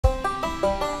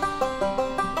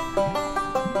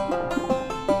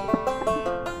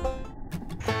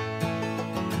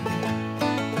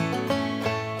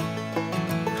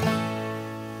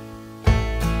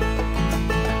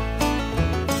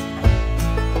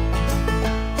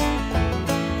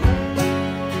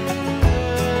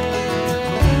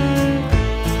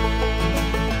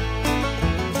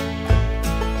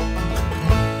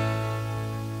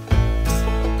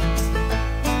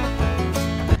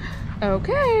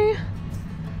Yay!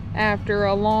 After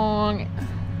a long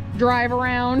drive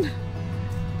around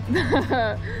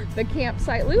the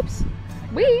campsite loops,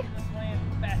 we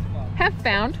have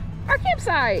found our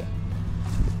campsite.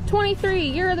 23,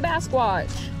 Year of the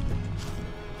Basquatch.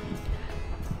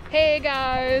 Hey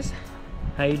guys.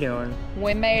 How you doing?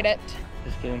 We made it.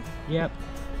 Just kidding. Yep.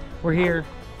 We're here,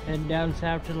 heading down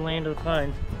south to the land of the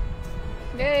pines.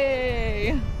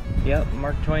 Yay! Yep,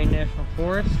 Mark Twain National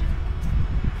Forest.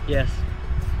 Yes,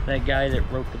 that guy that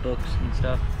wrote the books and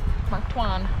stuff. Mark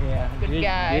Twain. Yeah. Good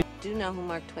guy. You do know who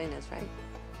Mark Twain is, right?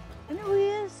 I know who he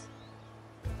is.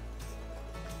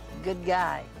 Good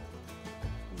guy.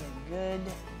 He's a good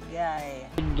guy.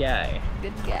 Good guy.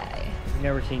 Good guy. If you've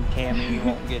never seen Tammy, you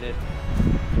won't get it.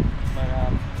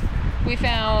 But we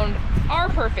found our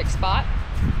perfect spot.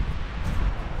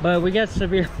 But we got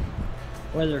severe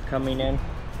weather coming in.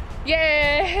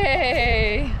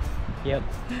 Yay! Yep.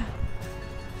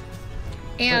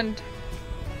 And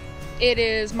it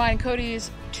is mine and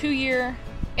Cody's 2-year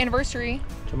anniversary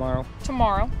Tomorrow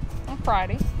on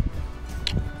Friday.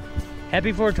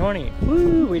 Happy 420.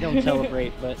 Woo! We don't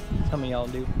celebrate, but some of y'all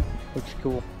do, which is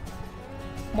cool.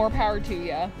 More power to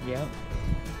ya. Yep.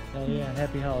 Oh yeah,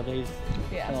 happy holidays.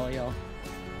 Yeah. To all y'all.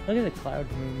 Look at the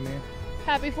clouds moving there.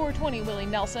 Happy 420, Willie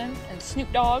Nelson and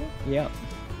Snoop Dogg. Yep.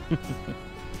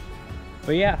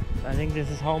 But yeah, I think this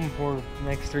is home for the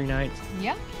next 3 nights.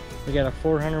 Yeah. We got a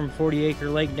 440-acre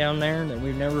lake down there that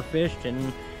we've never fished,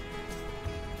 and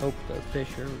hope the fish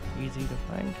are easy to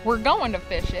find. We're going to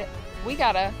fish it. We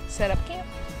gotta set up camp.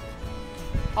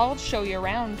 I'll show you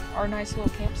around our nice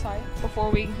little campsite before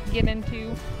we get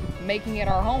into making it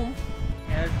our home.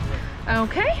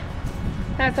 Okay,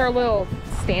 that's our little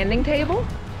standing table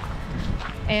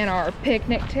and our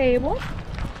picnic table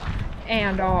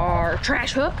and our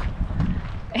trash hook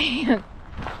and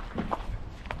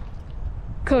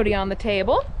Cody on the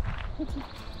table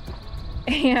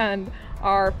and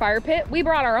our fire pit. We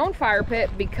brought our own fire pit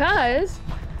because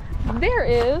there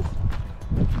is,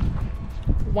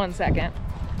 one second,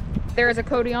 there is a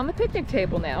Cody on the picnic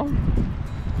table now.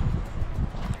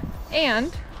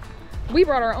 And we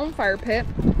brought our own fire pit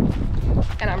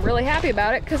and I'm really happy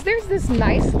about it because there's this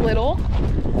nice little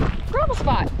gravel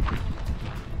spot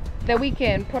that we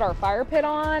can put our fire pit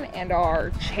on and our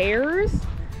chairs,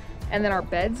 and then our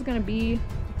bed's gonna be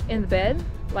in the bed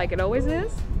like it always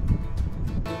is.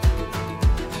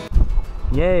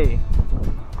 Yay!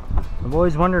 I've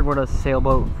always wondered what a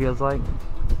sailboat feels like.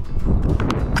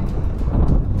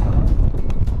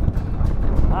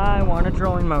 I want a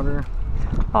trolling motor.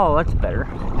 Oh, that's better.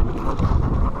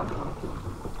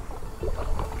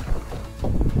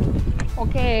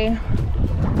 Okay,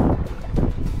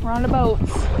 we're on the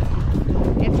boats.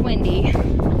 It's windy.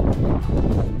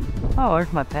 Oh,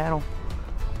 there's my paddle.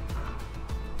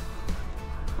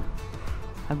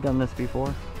 I've done this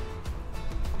before.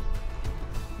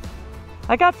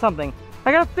 I got something.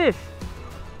 I got a fish.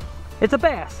 It's a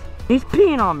bass. He's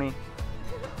peeing on me.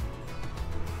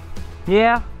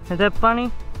 Yeah, is that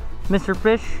funny, Mr.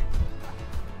 Fish?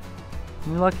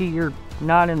 You're lucky you're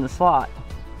not in the slot.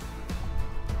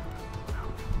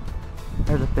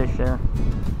 There's a fish there.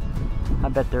 I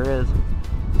bet there is.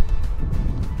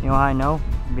 You know how I know?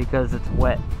 Because it's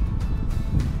wet.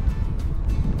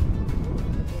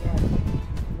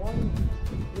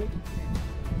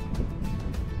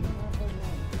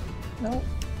 Nope,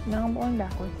 now I'm going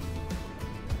backwards.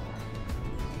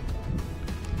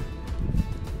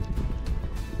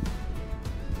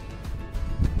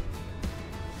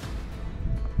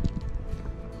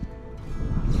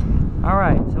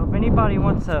 Alright, so if anybody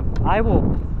wants a,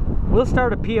 we'll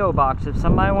start a P.O. box. If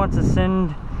somebody wants to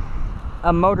send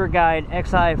a Motor Guide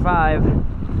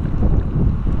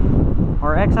XI5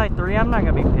 or XI3, I'm not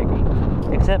going to be picky.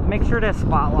 Except make sure there's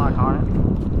spot lock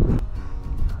on it.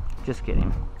 Just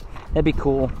kidding. That'd be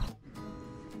cool.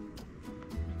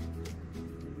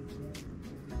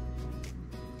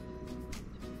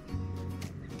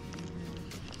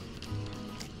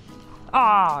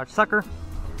 Ah, sucker.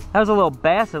 That was a little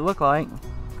bass, it looked like.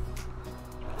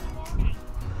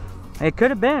 It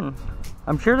could have been.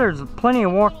 I'm sure there's plenty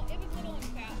of water.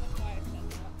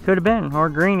 Could have been, or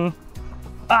greenie.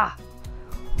 Ah!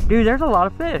 Dude, there's a lot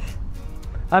of fish.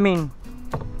 I mean,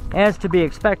 as to be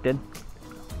expected.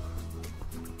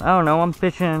 I don't know, I'm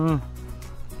fishing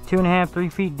 2.5, 3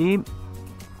 feet deep.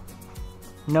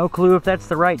 No clue if that's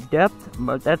the right depth,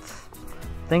 but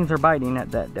things are biting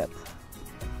at that depth.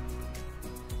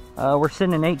 We're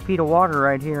sitting in 8 feet of water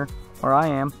right here, where I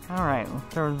am. Alright,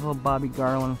 there's a little Bobby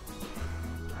Garland.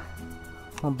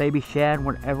 Little baby shad,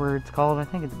 whatever it's called. I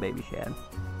think it's a baby shad.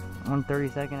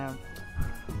 1/32 ounce.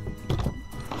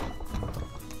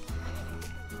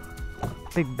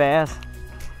 Big bass.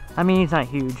 I mean, he's not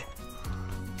huge.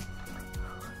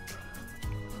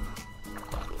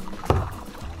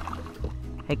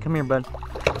 Hey, come here, bud.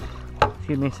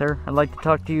 Excuse me, sir. I'd like to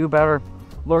talk to you about our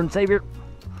Lord and Savior,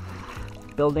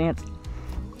 Bill Dance.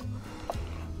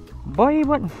 Boy,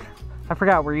 what? I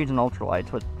forgot we're using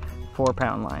ultralights with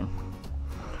 4-pound line.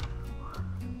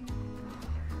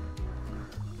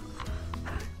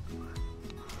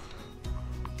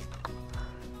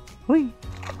 Whee!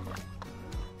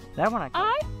 That one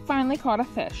I finally caught a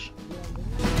fish.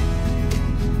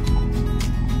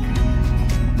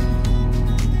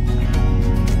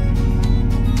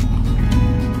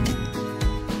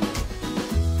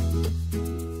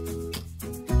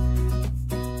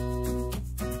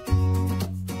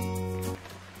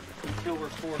 Until we're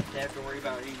forced to have to worry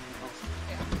about anything else.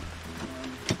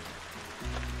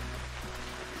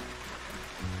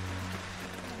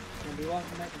 Gonna be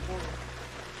walking back and forth.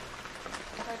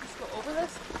 If I just go over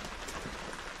this?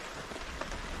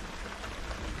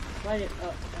 Slide it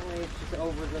up, that way it's just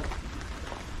over the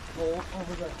hole,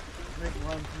 over the rig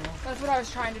run now. That's what I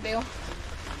was trying to do.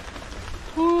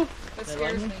 Whew, that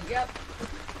scares me. Yep.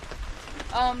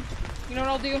 You know what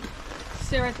I'll do?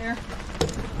 Stay right there.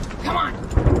 Come on!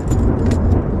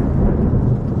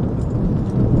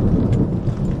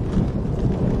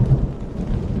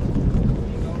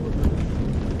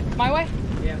 My way?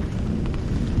 Yeah.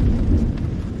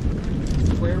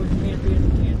 Where we can be in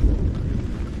the can.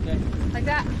 Okay. Like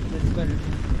that? That's better.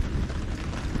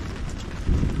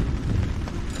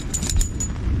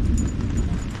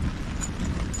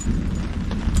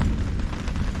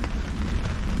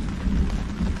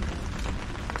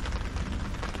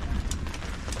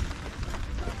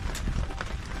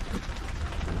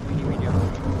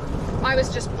 I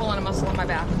was just pulling a muscle in my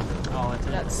back. Oh,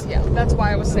 that's it. That's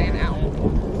why I was saying ow.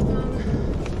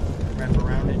 Wrap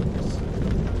around it.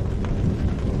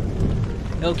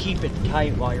 It'll keep it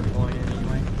tight while you're pulling it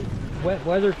anyway. Wet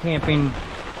weather camping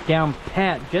down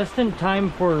pat just in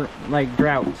time for like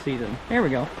drought season. There we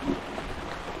go.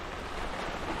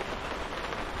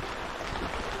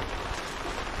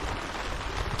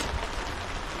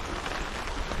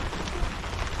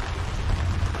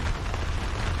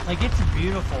 Like, it's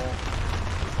beautiful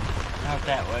out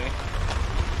that way.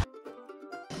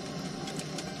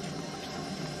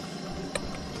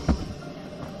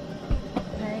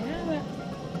 There you have it.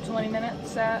 20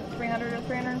 minutes at 300 or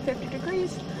 350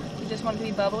 degrees. You just want it to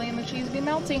be bubbly and the cheese be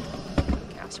melty.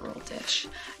 Casserole dish.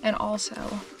 And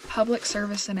also, public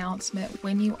service announcement: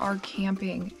 when you are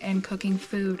camping and cooking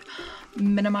food,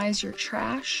 minimize your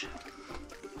trash.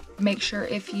 Make sure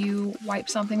if you wipe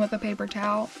something with a paper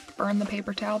towel, burn the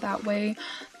paper towel. That way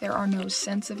there are no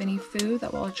scents of any food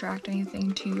that will attract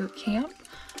anything to your camp.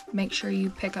 Make sure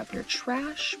you pick up your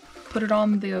trash, put it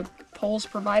on the poles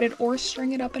provided, or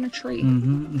string it up in a tree.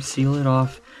 Seal it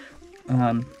off.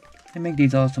 They make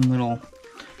these awesome little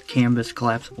canvas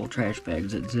collapsible trash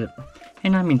bags that zip.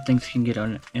 And I mean, things can get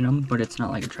in them, but it's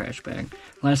not like a trash bag.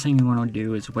 Last thing you want to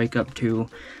do is wake up to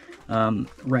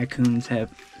raccoons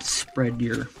have spread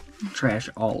your trash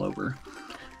all over.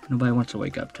 Nobody wants to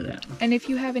wake up to that. And if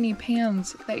you have any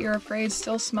pans that you're afraid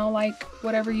still smell like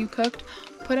whatever you cooked,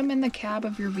 put them in the cab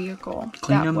of your vehicle.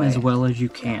 Clean them as well as you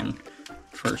can,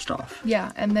 first off.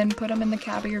 Yeah, and then put them in the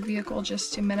cab of your vehicle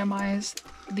just to minimize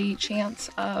the chance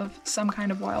of some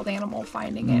kind of wild animal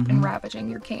finding it and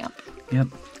ravaging your camp. Yep,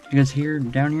 because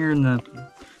down here in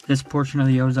this portion of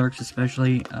the Ozarks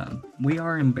especially, we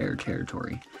are in bear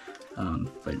territory.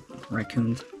 But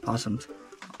raccoons, possums,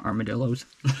 armadillos.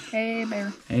 Hey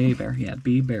bear. Hey bear, yeah,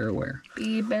 be bear aware.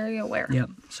 Be very aware. Yep,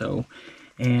 so,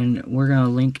 and we're going to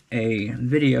link a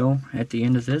video at the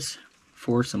end of this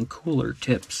for some cooler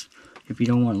tips if you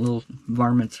don't want little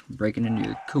varmints breaking into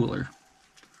your cooler.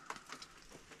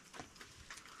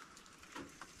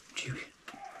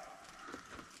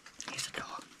 He's a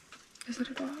dog. Is it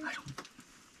a dog? I don't.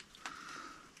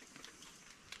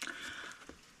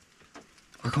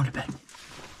 We're going to bed.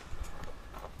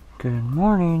 Good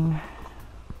morning.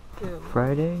 Good.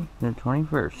 Friday the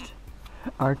 21st.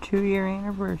 Our 2-year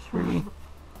anniversary.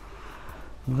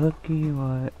 Looky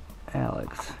what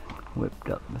Alex whipped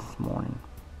up this morning.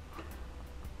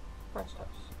 French toast.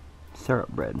 Syrup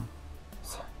bread.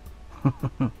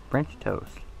 French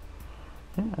toast.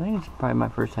 Yeah, I think it's probably my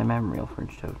first time having real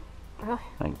French toast. Really?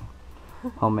 Like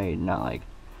homemade, not like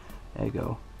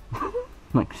Eggo.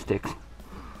 Like sticks.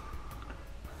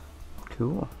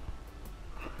 Cool.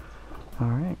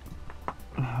 Alright.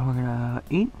 We're gonna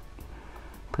eat.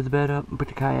 Put the bed up, put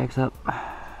the kayaks up,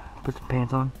 put some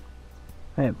pants on.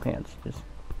 I have pants, just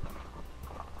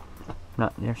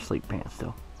they're sleep pants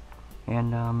still.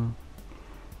 And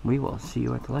we will see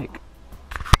you at the lake.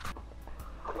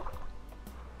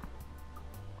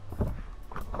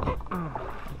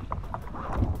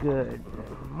 Good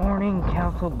morning,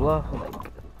 Council Bluff Lake.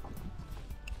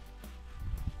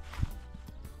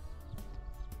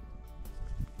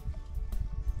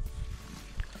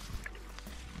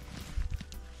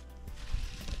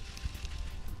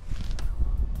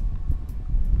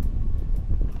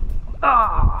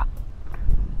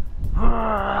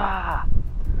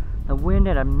 The wind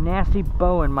had a nasty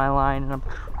bow in my line, and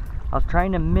I was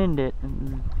trying to mend it,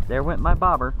 and there went my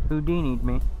bobber. Houdini'd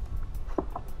me.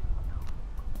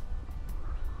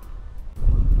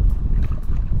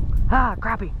 Ah,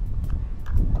 crappie!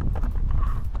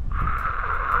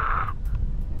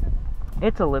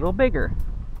 It's a little bigger.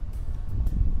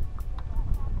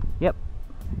 Yep.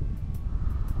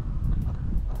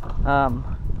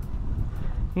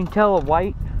 You can tell a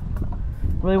white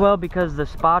really well because the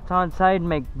spots on side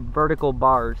make vertical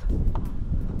bars,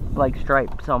 like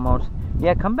stripes almost.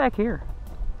 Yeah, come back here.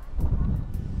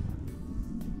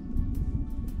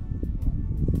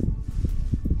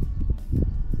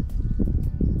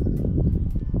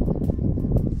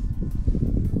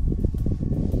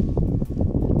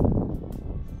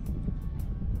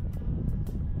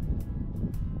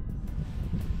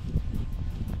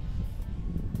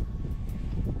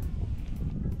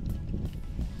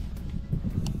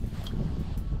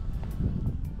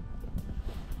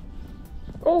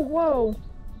 Oh, whoa.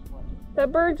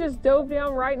 That bird just dove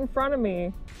down right in front of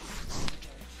me.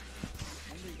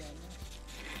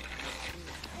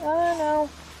 I don't know.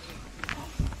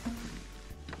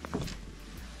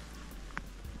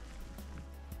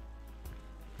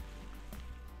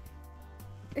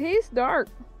 He's dark.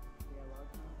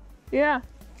 Yeah.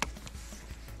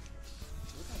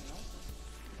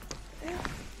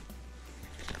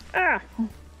 Ah.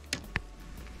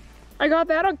 I got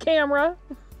that on camera.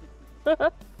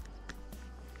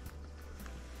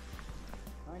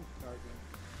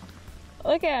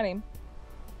 Look at him.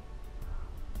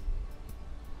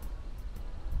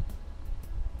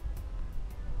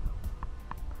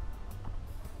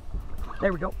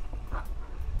 There we go.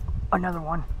 Another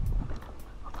one.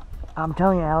 I'm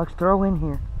telling you, Alex, throw in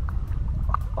here.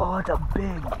 Oh, it's a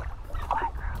big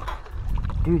black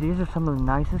crappie. Dude, these are some of the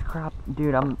nicest crop.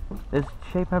 Dude, this is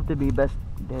shaping up to be the best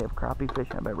day of crappie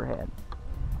fishing I've ever had.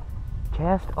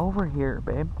 Cast over here,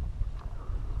 babe.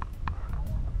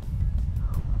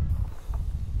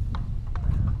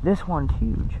 This one's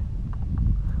huge.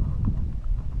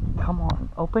 Come on,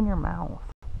 open your mouth.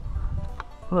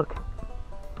 Look.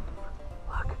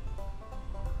 Look.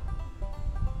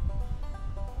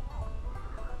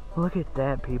 Look at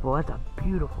that, people. That's a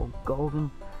beautiful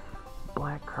golden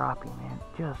black crappie, man.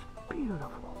 Just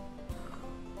beautiful.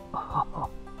 Oh,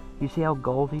 you see how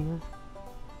gold he is?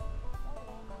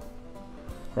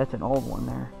 That's an old one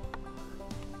there.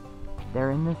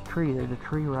 They're in this tree. There's a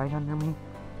tree right under me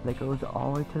that goes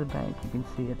all the way to the bank. You can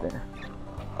see it there.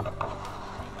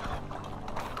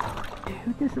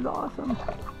 Dude, this is awesome.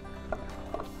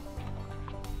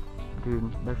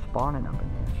 Dude, they're spawning up in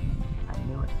here. I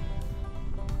knew it.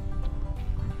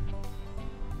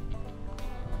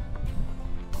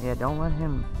 Yeah, don't let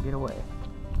him get away.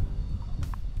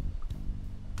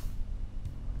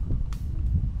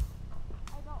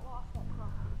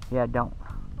 Yeah, don't.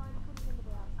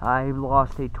 I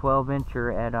lost a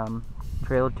 12-incher at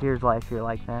Trail of Tears last year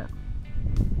like that.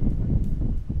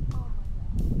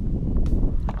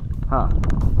 Huh.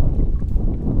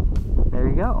 There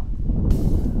you go.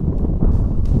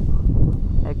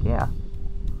 Heck yeah.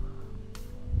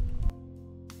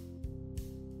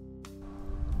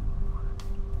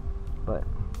 But,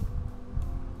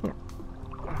 yeah.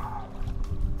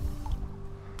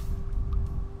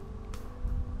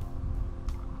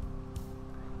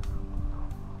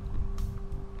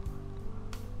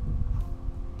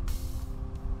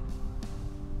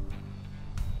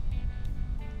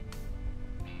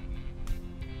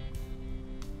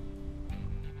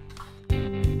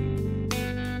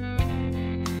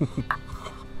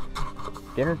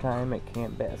 Dinner time at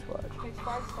Camp Basswatch. Makes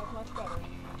fried stuff much better.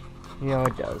 You know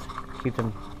it does. Keeps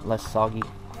them less soggy.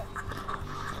 Yep.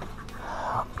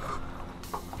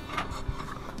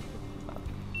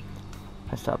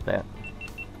 I stopped that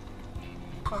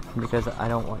because I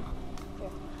don't want.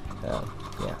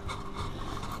 Yeah.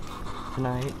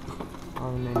 Tonight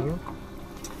on the menu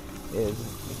is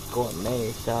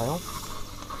gourmet style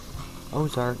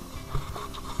Ozark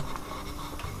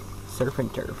surf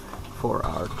and turf for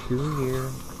our 2-year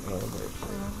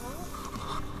anniversary.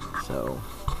 So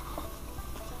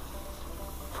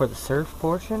for the surf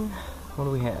portion, what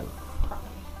do we have?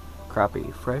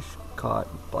 Crappie, fresh caught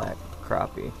black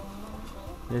crappie.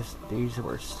 These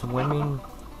were swimming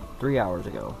 3 hours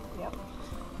ago. Yep.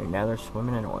 And now they're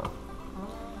swimming in oil.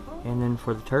 And then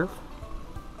for the turf,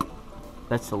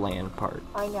 that's the land part.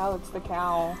 I know, it's the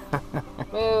cow.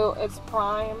 Moo, it's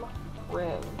prime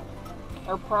rib.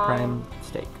 Or Prime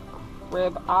steak.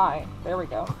 rib eye. There we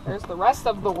go. There's the rest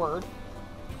of the word.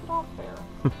 Get off there.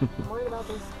 I'm worried about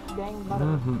this dang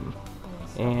butter.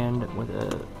 And with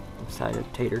a side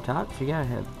of tater tots, you gotta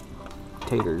have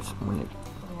taters when it,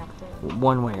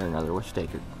 one way or another with steak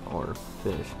or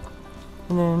fish.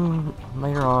 And then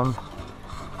later on,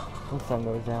 when the sun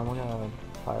goes down, we're gonna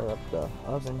fire up the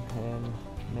oven and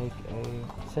make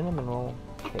a cinnamon roll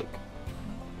cake.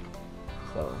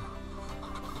 So,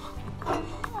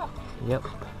 yep,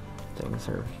 things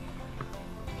are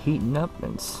heating up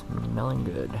and smelling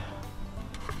good.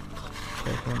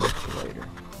 Check in with you later.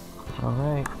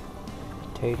 Alright,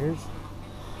 taters.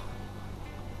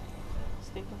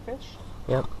 Steak and fish?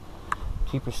 Yep.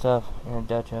 Keep your stuff in a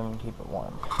Dutch oven, keep it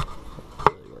warm.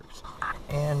 It really works.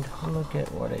 And look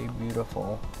at what a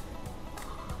beautiful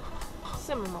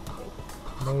Cinnamon roll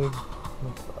cake. made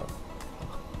with love.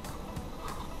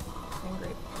 And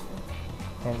grape.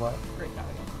 And what? Great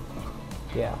value.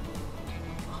 Yeah.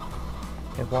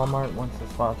 If Walmart wants to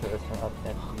sponsor us or not,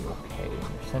 that'd be okay.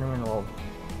 Their cinnamon rolls,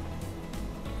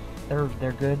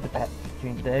 they're good.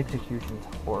 The execution's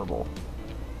horrible,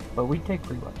 but we take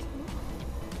free ones.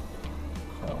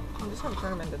 So I'm just gonna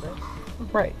turn them into this.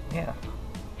 right, yeah,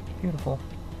 beautiful.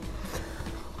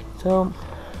 So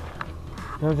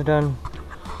those are done.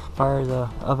 Fire the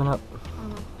oven up.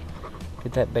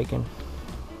 Get that bacon.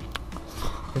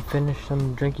 And finish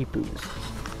some drinky poos.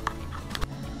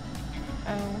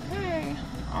 Okay,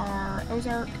 our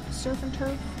Ozark surf and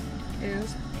turf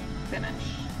is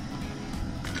finished.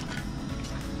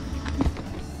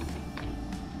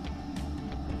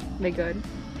 They good?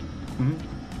 Mm-hmm.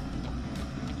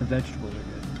 The vegetables are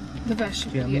good. The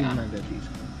vegetables, Yeah, I'm eating my veggies.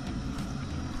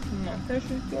 My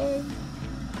fish is good.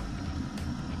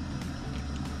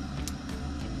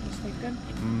 This steak good?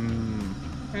 Mmm.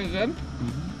 Are you good?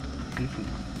 Mm-hmm. Juicy.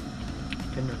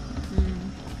 Tender. Mm.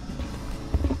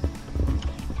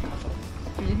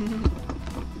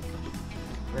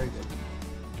 Very good.